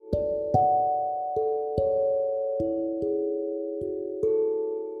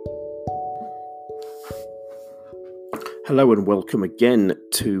Hello and welcome again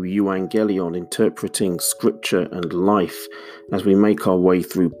to Evangelion, interpreting scripture and life. As we make our way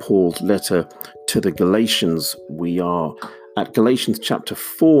through Paul's letter to the Galatians, we are at Galatians chapter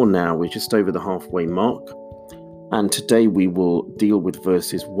 4 now. We're just over the halfway mark. And today we will deal with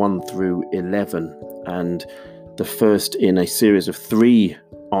verses 1 through 11, and the first in a series of 3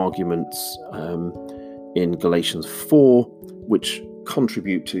 arguments in Galatians 4, which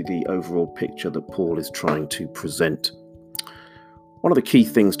contribute to the overall picture that Paul is trying to present. One of the key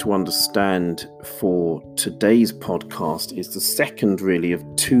things to understand for today's podcast is the second, really, of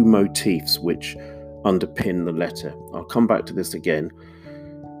 2 motifs which underpin the letter. I'll come back to this again.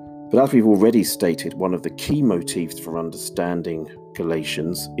 But as we've already stated, one of the key motifs for understanding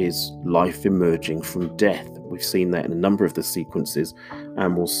Galatians is life emerging from death. We've seen that in a number of the sequences,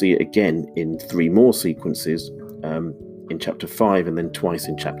 and we'll see it again in 3 more sequences in chapter 5 and then twice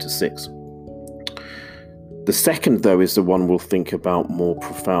in chapter 6. The second, though, is the one we'll think about more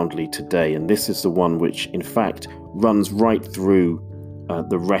profoundly today, and this is the one which, in fact, runs right through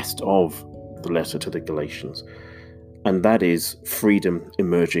the rest of the letter to the Galatians, and that is freedom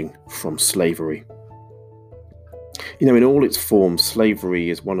emerging from slavery. You know, in all its forms,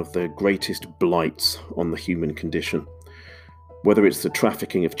 slavery is one of the greatest blights on the human condition. Whether it's the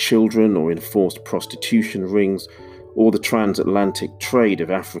trafficking of children or enforced prostitution rings, or the transatlantic trade of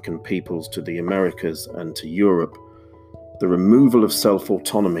African peoples to the Americas and to Europe, the removal of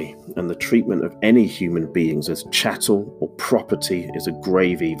self-autonomy and the treatment of any human beings as chattel or property is a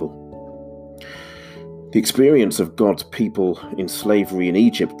grave evil. The experience of God's people in slavery in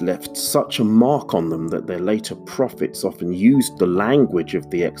Egypt left such a mark on them that their later prophets often used the language of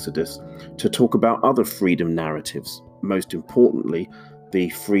the Exodus to talk about other freedom narratives, most importantly, the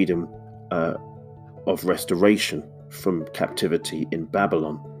freedom of restoration from captivity in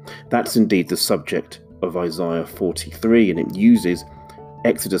Babylon. That's indeed the subject of Isaiah 43, and it uses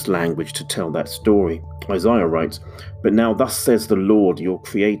Exodus language to tell that story. Isaiah writes, "But now thus says the Lord, your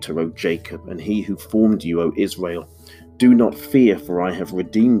creator, O Jacob, and he who formed you, O Israel, do not fear, for I have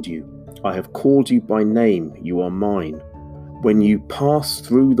redeemed you. I have called you by name, you are mine. When you pass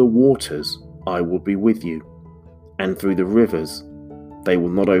through the waters, I will be with you, and through the rivers, they will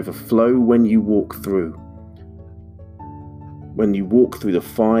not overflow when you walk through. When you walk through the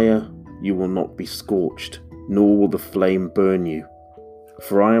fire, you will not be scorched, nor will the flame burn you.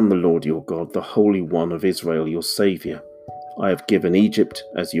 For I am the Lord your God, the Holy One of Israel, your Saviour. I have given Egypt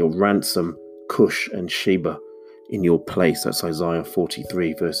as your ransom, Cush and Sheba in your place." That's Isaiah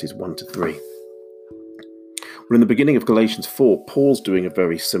 43, verses 1 to 3. Well, in the beginning of Galatians 4, Paul's doing a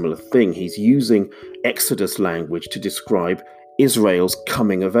very similar thing. He's using Exodus language to describe Israel's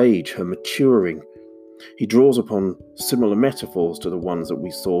coming of age, her maturing. He draws upon similar metaphors to the ones that we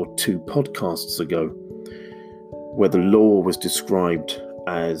saw 2 podcasts ago, where the law was described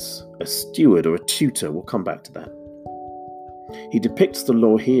as a steward or a tutor. We'll come back to that. He depicts the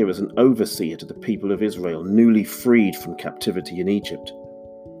law here as an overseer to the people of Israel, newly freed from captivity in Egypt.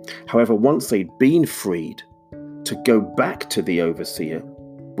 However, once they'd been freed, to go back to the overseer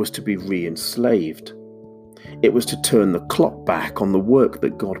was to be re-enslaved. It was to turn the clock back on the work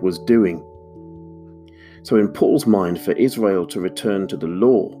that God was doing. So in Paul's mind, for Israel to return to the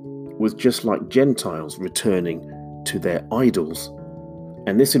law was just like Gentiles returning to their idols.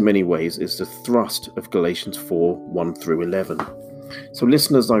 And this in many ways is the thrust of Galatians 4, 1 through 11. So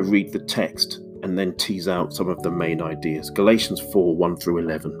listen as I read the text and then tease out some of the main ideas. Galatians 4, 1 through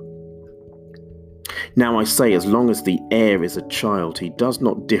 11. "Now I say, as long as the heir is a child, he does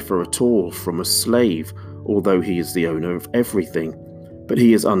not differ at all from a slave, although he is the owner of everything. But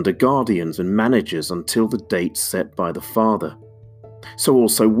he is under guardians and managers until the date set by the Father. So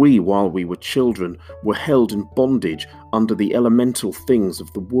also we, while we were children, were held in bondage under the elemental things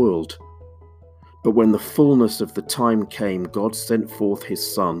of the world. But when the fullness of the time came, God sent forth his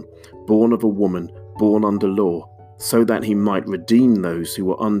Son, born of a woman, born under law, so that he might redeem those who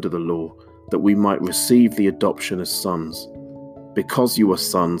were under the law, that we might receive the adoption as sons. Because you are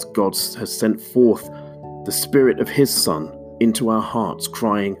sons, God has sent forth the Spirit of his Son into our hearts,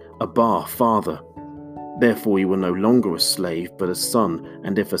 crying, Abba, Father. Therefore you are no longer a slave, but a son,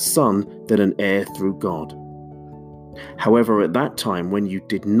 and if a son, then an heir through God. However, at that time, when you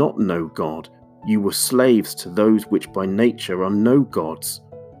did not know God, you were slaves to those which by nature are no gods.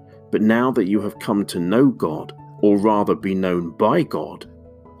 But now that you have come to know God, or rather be known by God,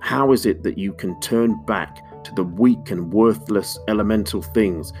 how is it that you can turn back to the weak and worthless elemental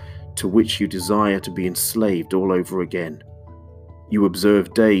things to which you desire to be enslaved all over again? You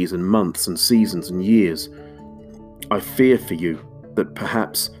observe days and months and seasons and years. I fear for you that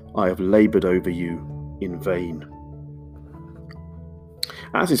perhaps I have laboured over you in vain."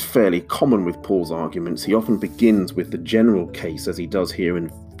 As is fairly common with Paul's arguments, he often begins with the general case, as he does here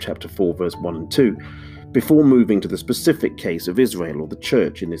in chapter 4, verse 1 and 2, before moving to the specific case of Israel, or the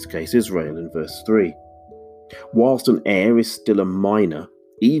church, in this case Israel, in verse 3. Whilst an heir is still a minor,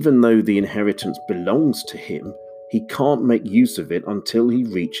 even though the inheritance belongs to him, he can't make use of it until he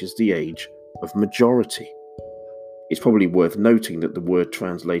reaches the age of majority. It's probably worth noting that the word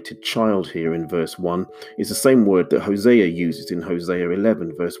translated child here in verse 1 is the same word that Hosea uses in Hosea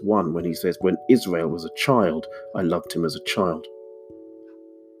 11 verse 1 when he says, "When Israel was a child, I loved him as a child."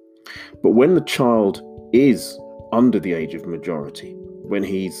 But when the child is under the age of majority, when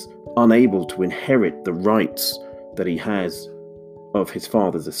he's unable to inherit the rights that he has of his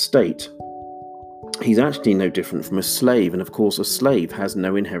father's estate, he's actually no different from a slave, and of course a slave has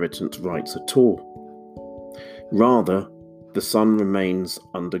no inheritance rights at all. Rather, the son remains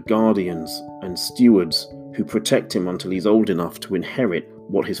under guardians and stewards who protect him until he's old enough to inherit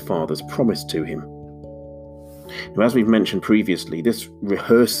what his father's promised to him. Now, as we've mentioned previously, this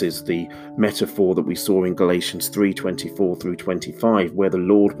rehearses the metaphor that we saw in Galatians 3:24 through 25, where the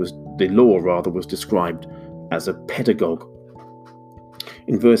law was described as a pedagogue.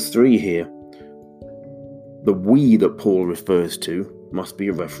 In verse 3 here, the we that Paul refers to must be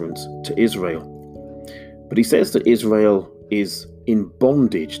a reference to Israel. But he says that Israel is in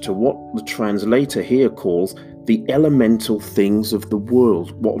bondage to what the translator here calls the elemental things of the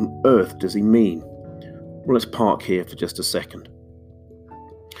world. What on earth does he mean? Well, let's park here for just a second.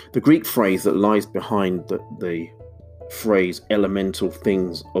 The Greek phrase that lies behind the phrase elemental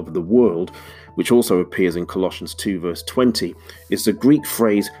things of the world, which also appears in Colossians 2 verse 20, is the Greek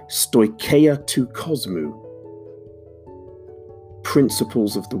phrase stoicheia tou kosmou,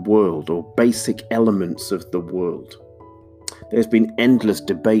 principles of the world or basic elements of the world. There's been endless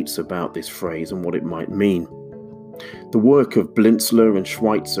debates about this phrase and what it might mean. The work of Blintzler and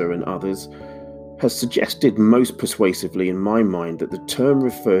Schweitzer and others has suggested most persuasively in my mind that the term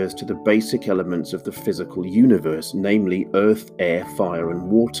refers to the basic elements of the physical universe, namely earth, air, fire,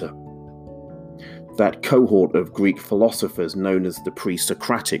 and water. That cohort of Greek philosophers known as the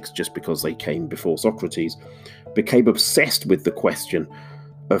pre-Socratics, just because they came before Socrates, became obsessed with the question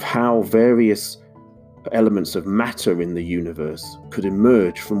of how various elements of matter in the universe could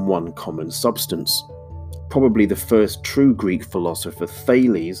emerge from one common substance. Probably the first true Greek philosopher,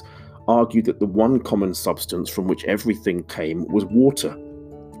 Thales, argued that the one common substance from which everything came was water.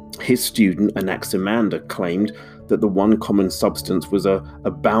 His student Anaximander claimed that the one common substance was a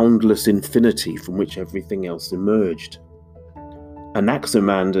boundless infinity from which everything else emerged.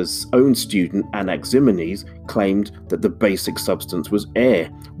 Anaximander's own student Anaximenes claimed that the basic substance was air,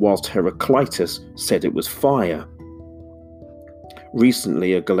 whilst Heraclitus said it was fire.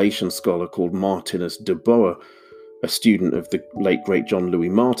 Recently, a Galatian scholar called Martinus de Boer, a student of the late great John Louis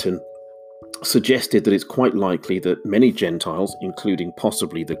Martin, suggested that it's quite likely that many Gentiles, including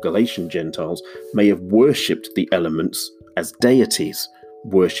possibly the Galatian Gentiles, may have worshipped the elements as deities,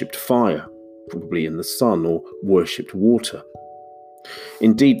 worshipped fire, probably in the sun, or worshipped water.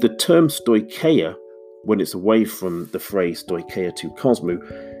 Indeed, the term stoicheia, when it's away from the phrase stoicheia tou kosmou,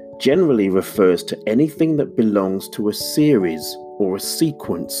 generally refers to anything that belongs to a series or a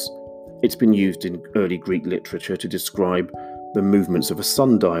sequence. It's been used in early Greek literature to describe the movements of a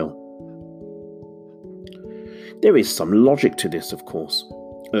sundial. There is some logic to this, of course.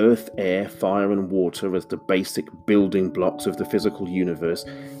 Earth, air, fire, and water as the basic building blocks of the physical universe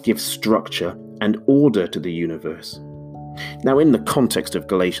give structure and order to the universe. Now, in the context of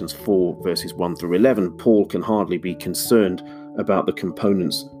Galatians 4 verses 1 through 11, Paul can hardly be concerned about the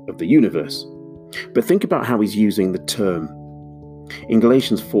components of the universe. But think about how he's using the term. In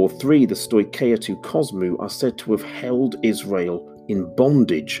Galatians 4:3, the stoicheia tou kosmou are said to have held Israel in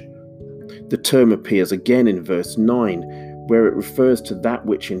bondage. The term appears again in verse 9, where it refers to that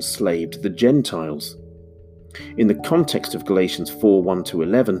which enslaved the Gentiles. In the context of Galatians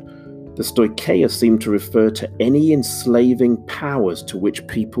 4:1-11, the stoicheia seem to refer to any enslaving powers to which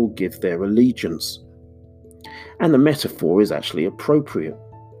people give their allegiance. And the metaphor is actually appropriate,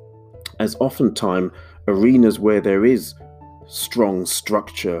 as oftentimes arenas where there is strong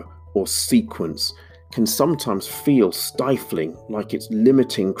structure or sequence can sometimes feel stifling, like it's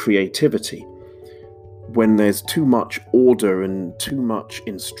limiting creativity. When there's too much order and too much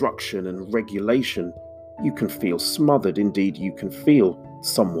instruction and regulation, you can feel smothered. Indeed, you can feel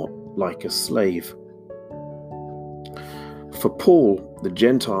somewhat like a slave. For Paul, the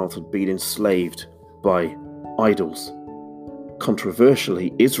Gentiles had been enslaved by idols.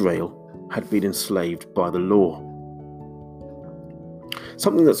 Controversially, Israel had been enslaved by the law.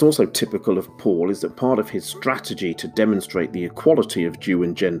 Something that's also typical of Paul is that part of his strategy to demonstrate the equality of Jew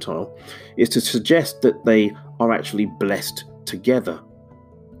and Gentile is to suggest that they are actually blessed together.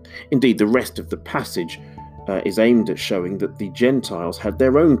 Indeed, the rest of the passage is aimed at showing that the Gentiles had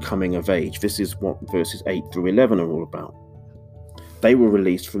their own coming of age. This is what verses 8 through 11 are all about. They were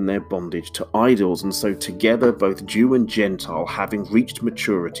released from their bondage to idols, and so together, both Jew and Gentile, having reached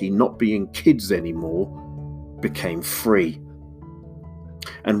maturity, not being kids anymore, became free.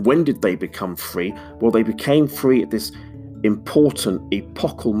 And when did they become free? Well, they became free at this important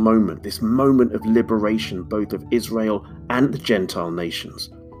epochal moment, this moment of liberation, both of Israel and the Gentile nations.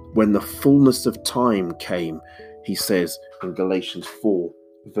 When the fullness of time came, he says in Galatians 4,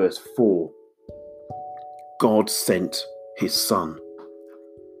 verse 4, God sent his Son.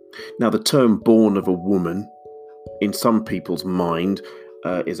 Now, the term born of a woman, in some people's mind,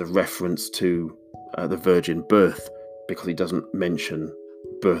 is a reference to the virgin birth, because he doesn't mention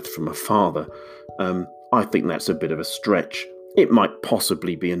birth from a father. I think that's a bit of a stretch. It might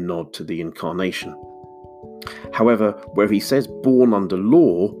possibly be a nod to the incarnation. However, where he says born under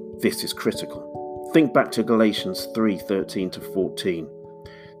law, this is critical. Think back to Galatians 3:13-14.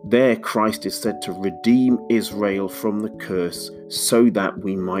 There Christ is said to redeem Israel from the curse so that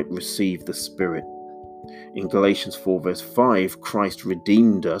we might receive the Spirit. In Galatians 4 verse 5, Christ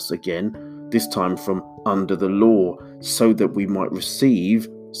redeemed us again, this time from under the law, so that we might receive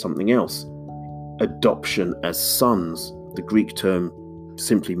something else. Adoption as sons. The Greek term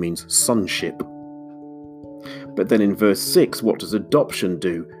simply means sonship. But then in verse 6, what does adoption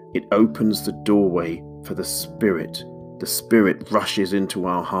do? It opens the doorway for the Spirit. The Spirit rushes into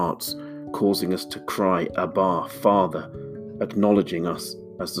our hearts, causing us to cry, Abba, Father, acknowledging us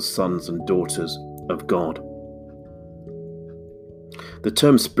as the sons and daughters of God. The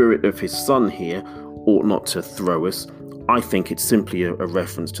term Spirit of his Son here ought not to throw us. I think it's simply a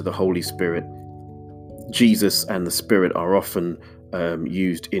reference to the Holy Spirit. Jesus and the Spirit are often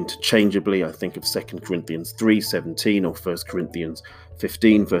used interchangeably. I think of 2 Corinthians 3:17 or 1 Corinthians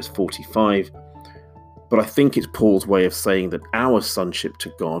 15 verse 45. But I think it's Paul's way of saying that our sonship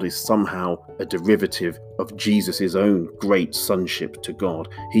to God is somehow a derivative of Jesus' own great sonship to God.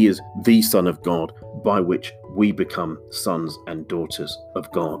 He is the Son of God, by which we become sons and daughters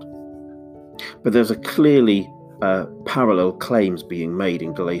of God. But there's a clearly parallel claims being made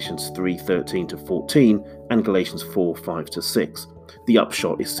in Galatians 3:13-14 and Galatians 4:5-6. The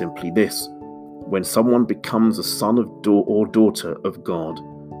upshot is simply this: when someone becomes a son or daughter of God,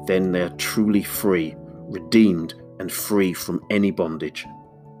 then they're truly free, redeemed and free from any bondage.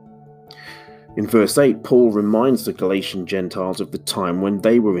 In verse 8, Paul reminds the Galatian Gentiles of the time when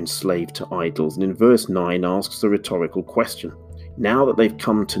they were enslaved to idols, and in verse 9 asks a rhetorical question. Now that they've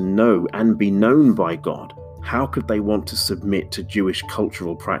come to know and be known by God, how could they want to submit to Jewish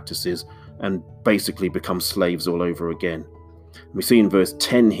cultural practices and basically become slaves all over again? We see in verse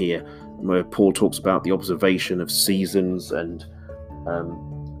 10 here, where Paul talks about the observation of seasons and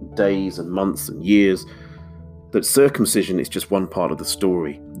days and months and years, that circumcision is just one part of the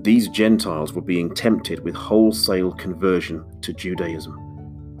story. These Gentiles were being tempted with wholesale conversion to Judaism.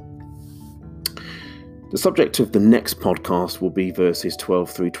 The subject of the next podcast will be verses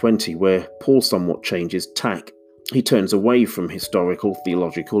 12-20, where Paul somewhat changes tack. He turns away from historical,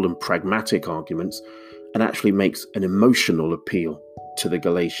 theological, and pragmatic arguments and actually makes an emotional appeal to the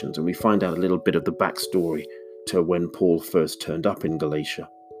Galatians, and we find out a little bit of the backstory to when Paul first turned up in Galatia.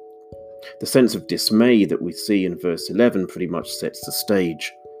 The sense of dismay that we see in verse 11 pretty much sets the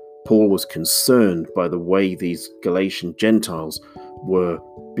stage. Paul was concerned by the way these Galatian Gentiles were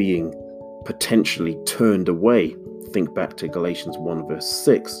being potentially turned away. Think back to Galatians 1 verse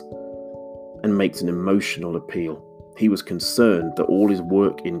 6, and makes an emotional appeal. He was concerned that all his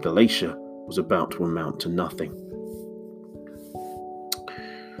work in Galatia was about to amount to nothing.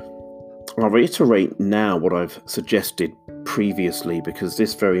 I'll reiterate now what I've suggested previously, because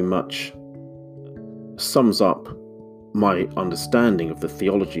this very much sums up my understanding of the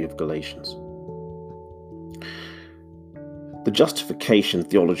theology of Galatians. The justification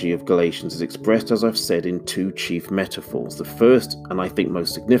theology of Galatians is expressed, as I've said, in two chief metaphors. The first, and I think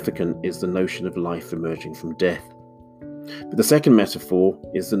most significant, is the notion of life emerging from death. But the second metaphor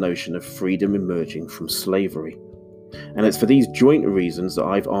is the notion of freedom emerging from slavery. And it's for these joint reasons that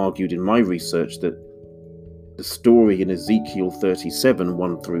I've argued in my research that the story in Ezekiel 37,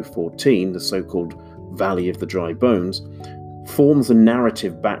 1-14, the so-called Valley of the Dry Bones, forms a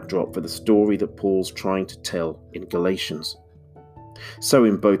narrative backdrop for the story that Paul's trying to tell in Galatians. So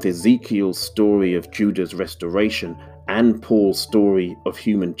in both Ezekiel's story of Judah's restoration and Paul's story of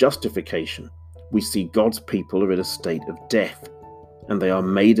human justification, we see God's people are in a state of death, and they are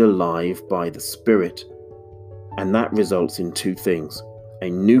made alive by the Spirit. And that results in two things: a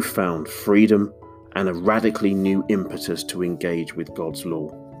newfound freedom and a radically new impetus to engage with God's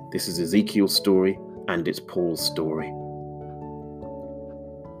law. This is Ezekiel's story, and it's Paul's story.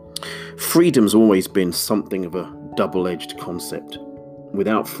 Freedom's always been something of a double-edged concept.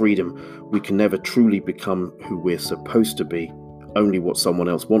 Without freedom, we can never truly become who we're supposed to be, only what someone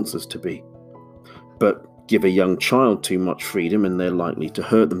else wants us to be. But give a young child too much freedom and they're likely to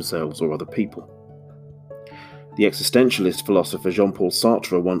hurt themselves or other people. The existentialist philosopher Jean-Paul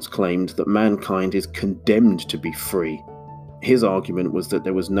Sartre once claimed that mankind is condemned to be free. His argument was that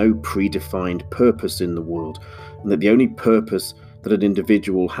there was no predefined purpose in the world, and that the only purpose that an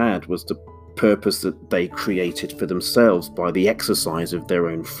individual had was the purpose that they created for themselves by the exercise of their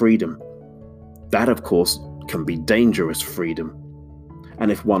own freedom. That, of course, can be dangerous freedom.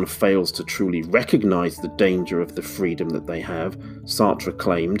 And if one fails to truly recognize the danger of the freedom that they have, Sartre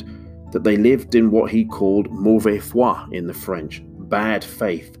claimed that they lived in what he called mauvaise foi in the French, bad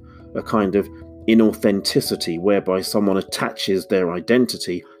faith, a kind of inauthenticity whereby someone attaches their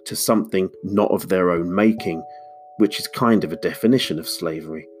identity to something not of their own making, which is kind of a definition of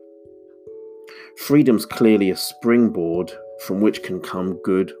slavery. Freedom's clearly a springboard from which can come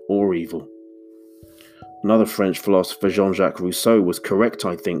good or evil. Another French philosopher, Jean-Jacques Rousseau, was correct,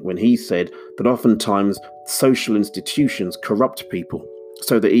 I think, when he said that oftentimes social institutions corrupt people,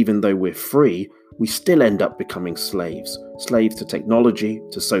 so that even though we're free, we still end up becoming slaves. Slaves to technology,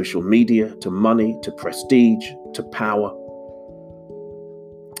 to social media, to money, to prestige, to power.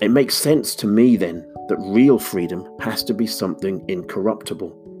 It makes sense to me then that real freedom has to be something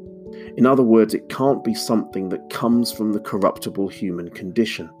incorruptible. In other words, it can't be something that comes from the corruptible human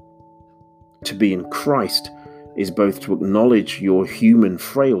condition. To be in Christ is both to acknowledge your human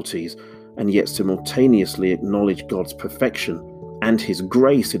frailties and yet simultaneously acknowledge God's perfection and His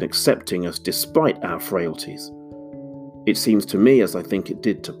grace in accepting us despite our frailties. It seems to me, as I think it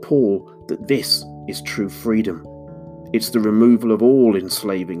did to Paul, that this is true freedom. It's the removal of all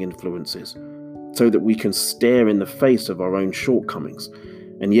enslaving influences, so that we can stare in the face of our own shortcomings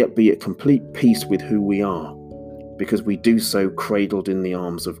and yet be at complete peace with who we are, because we do so cradled in the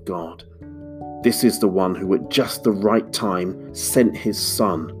arms of God. This is the one who at just the right time sent His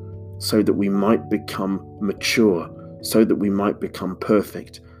Son so that we might become mature, so that we might become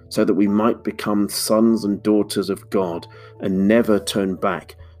perfect, so that we might become sons and daughters of God and never turn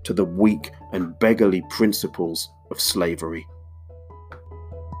back to the weak and beggarly principles of slavery.